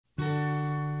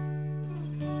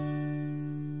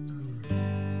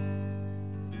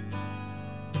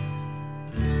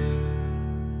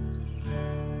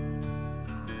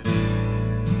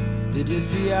you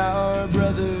see our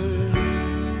brother?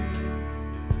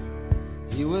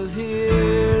 He was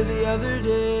here the other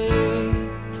day,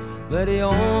 but he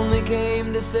only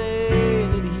came to say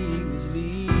that he was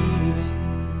leaving.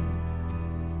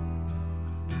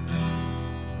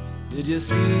 Did you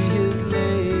see his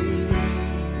lady?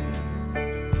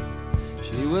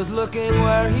 She was looking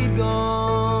where he'd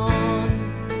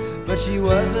gone, but she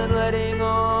wasn't letting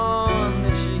on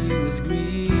that she was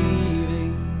grieving.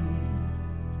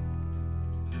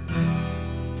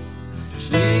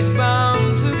 She's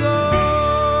bound to go.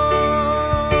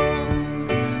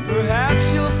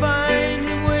 Perhaps you'll find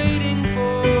him waiting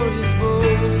for his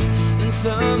boat in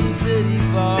some city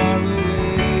far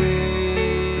away.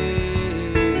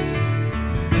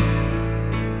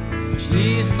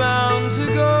 She's bound to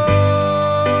go.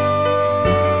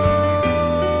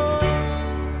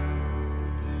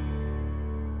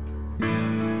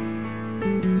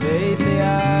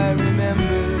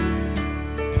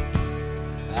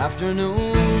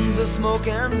 Afternoons of smoke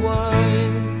and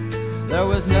wine, there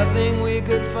was nothing we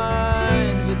could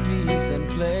find but peace and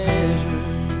pleasure.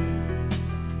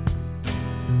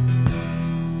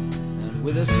 And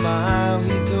with a smile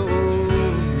he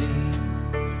told me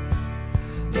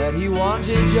that he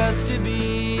wanted just to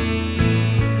be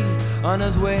on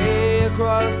his way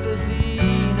across the sea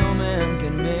no man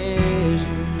can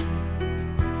measure.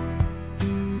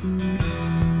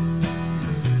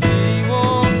 He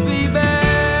won't be back.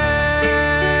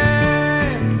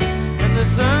 The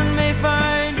sun may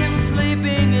find him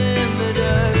sleeping in the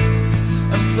dust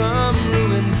of some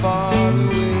ruin far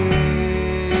away.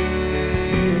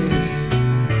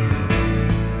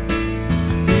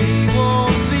 He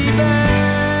won't be back.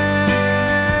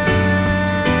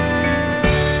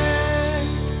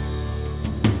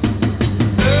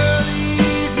 Early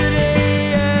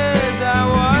today as I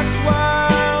watched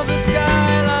while the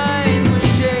skyline was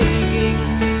shaking,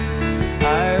 I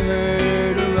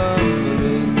heard a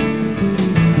rumbling.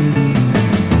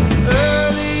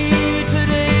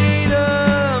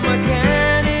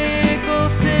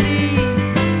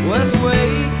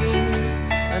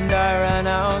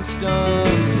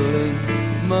 Stumbling,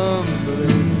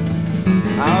 mumbling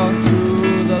out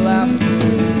through the laughter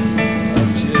of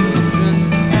children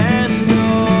and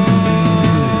dogs.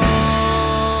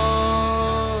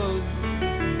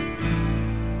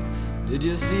 Did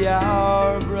you see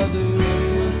our brother?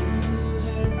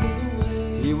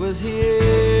 He was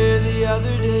here the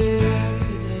other day,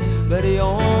 but he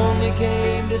only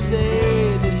came to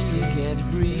say that he can't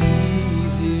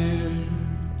breathe here.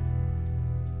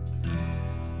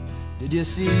 Did you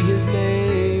see his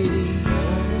lady?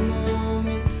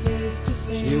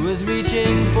 She was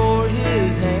reaching for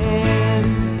his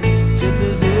hand, just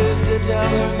as if to tell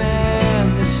her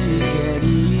man that she can't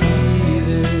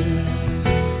either.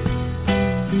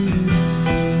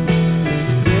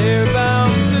 They're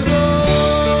bound to go.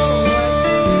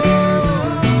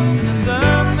 The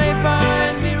sun may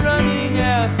find me running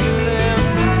after them,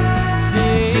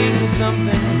 seeing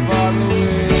something far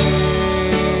away.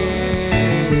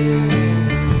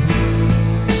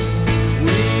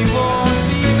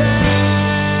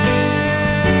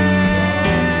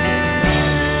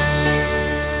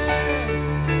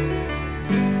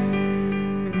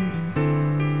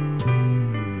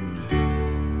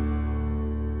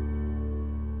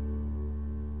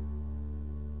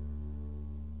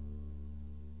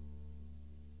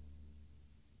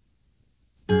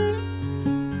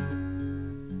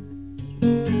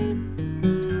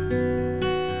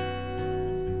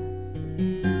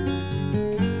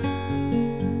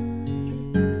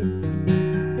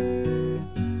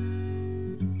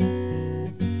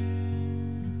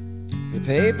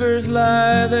 Papers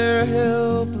lie there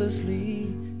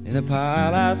helplessly in a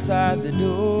pile outside the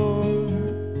door.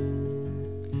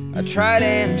 I tried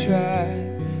and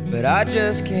tried, but I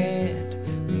just can't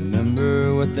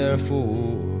remember what they're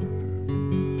for.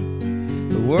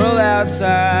 The world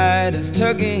outside is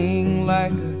tugging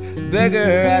like a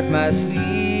beggar at my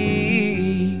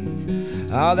sleeve.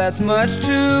 Oh, that's much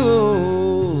too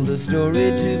old a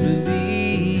story to believe.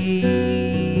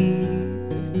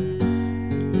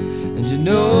 You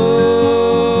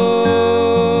know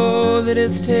that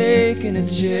it's taken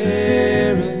its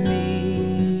share of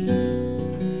me,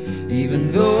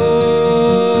 even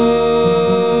though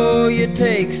you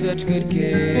take such good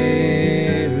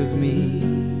care of me.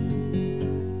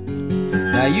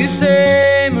 Now you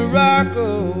say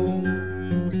Morocco,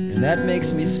 and that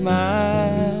makes me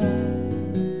smile.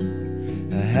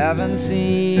 I haven't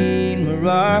seen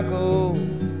Morocco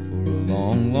for a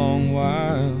long, long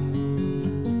while.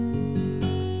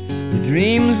 The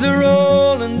dreams are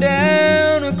rolling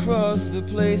down across across the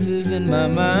places in my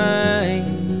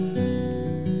mind,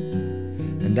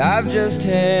 and I've just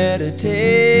had a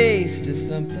taste of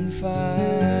something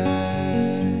fine.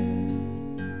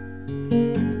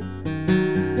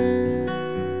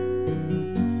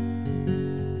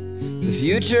 The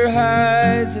future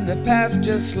hides and the past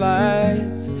just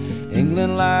slides.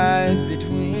 England lies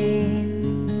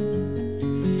between,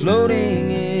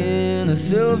 floating in a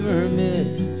silver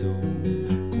mist, so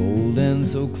cold and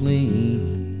so clean.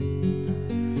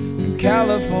 And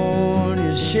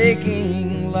California's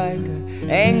shaking like an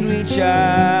angry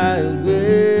child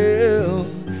will,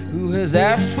 who has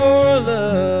asked for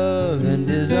love and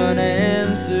is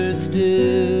unanswered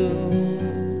still.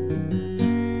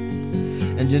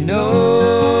 And you know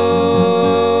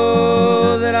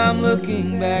that I'm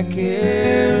looking back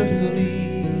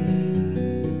carefully,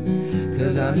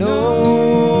 'cause I know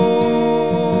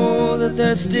that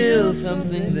there's still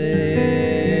something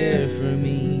there for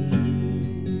me.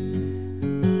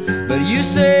 But you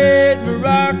said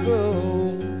Morocco,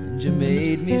 and you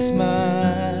made me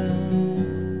smile,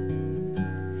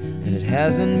 and it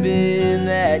hasn't been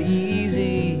that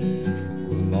easy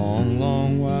for a long,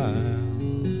 long while.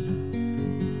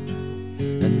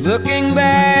 And looking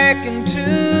back into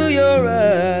your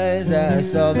eyes, I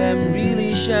saw them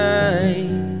really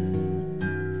shine,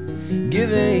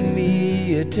 giving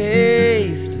me a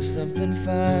taste of something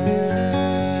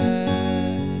fine,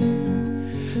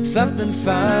 something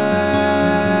fine.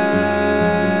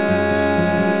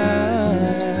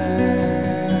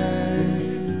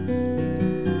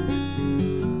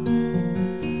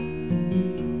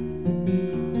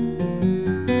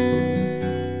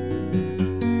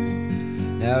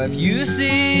 Now if you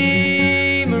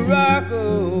see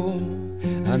Morocco,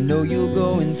 I know you'll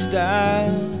go in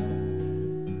style.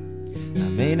 I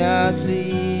may not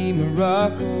see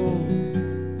Morocco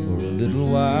for a little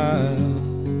while,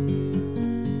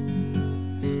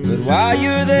 but while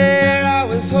you're there, I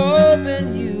was hoping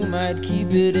you might keep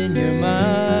it in your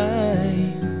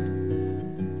mind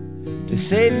to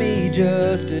save me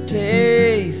just a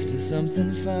taste of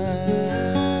something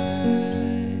fine.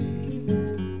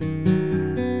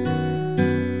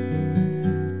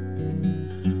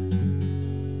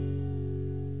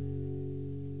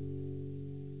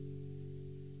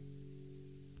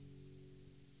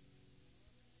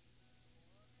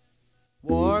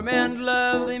 Warm and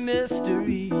lovely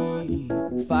mystery,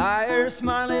 fire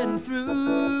smiling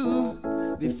through.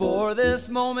 Before this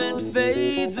moment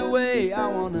fades away, I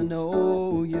wanna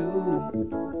know you.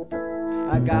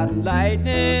 I got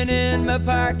lightning in my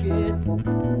pocket,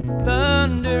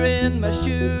 thunder in my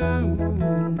shoe.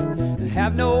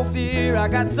 Have no fear, I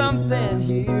got something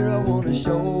here I wanna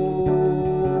show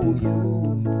you.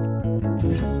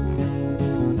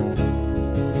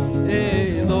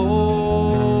 Hey, low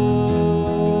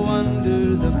under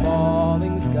the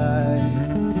falling sky,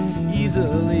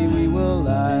 easily we will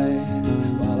lie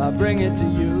while I bring it to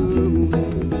you.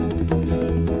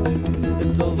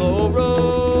 It's a low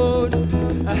road,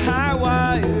 a high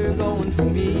wire going from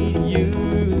me to you.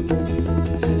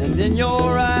 And in your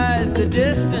eyes the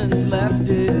distance left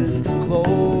is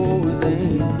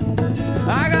closing.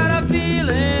 I got a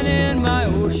feeling in my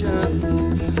oceans,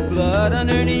 blood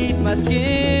underneath my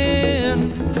skin,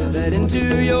 that into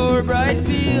your bright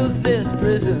fields this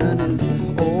prison is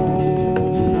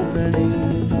opening.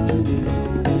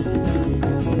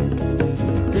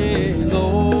 Hey,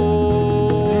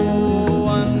 low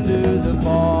under the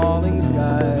falling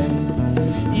sky,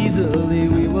 easily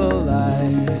we will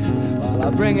lie while I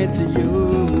bring it to you.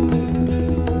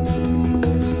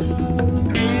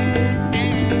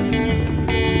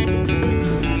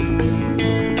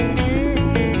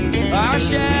 Our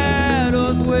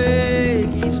shadows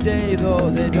wake each day, though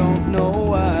they don't know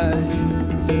why.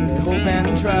 They hope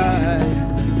and try,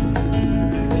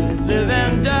 live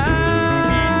and die.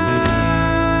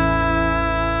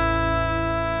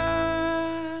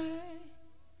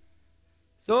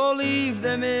 So leave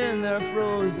them in their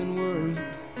frozen world,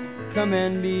 come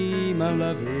and be my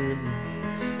lover.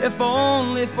 If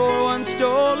only for one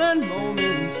stolen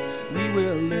moment, we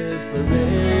will live forever.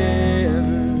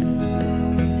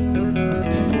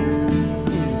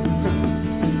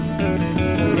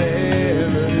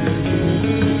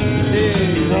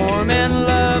 Warm and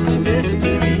lovely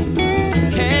mystery,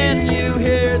 can you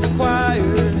hear the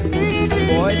choir?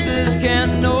 Voices can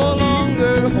no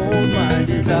longer hold my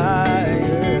desire.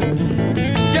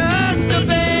 Just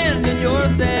abandon your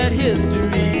sad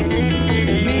history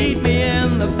and meet me in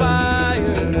the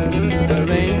fire, where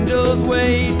angels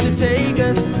wait to take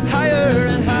us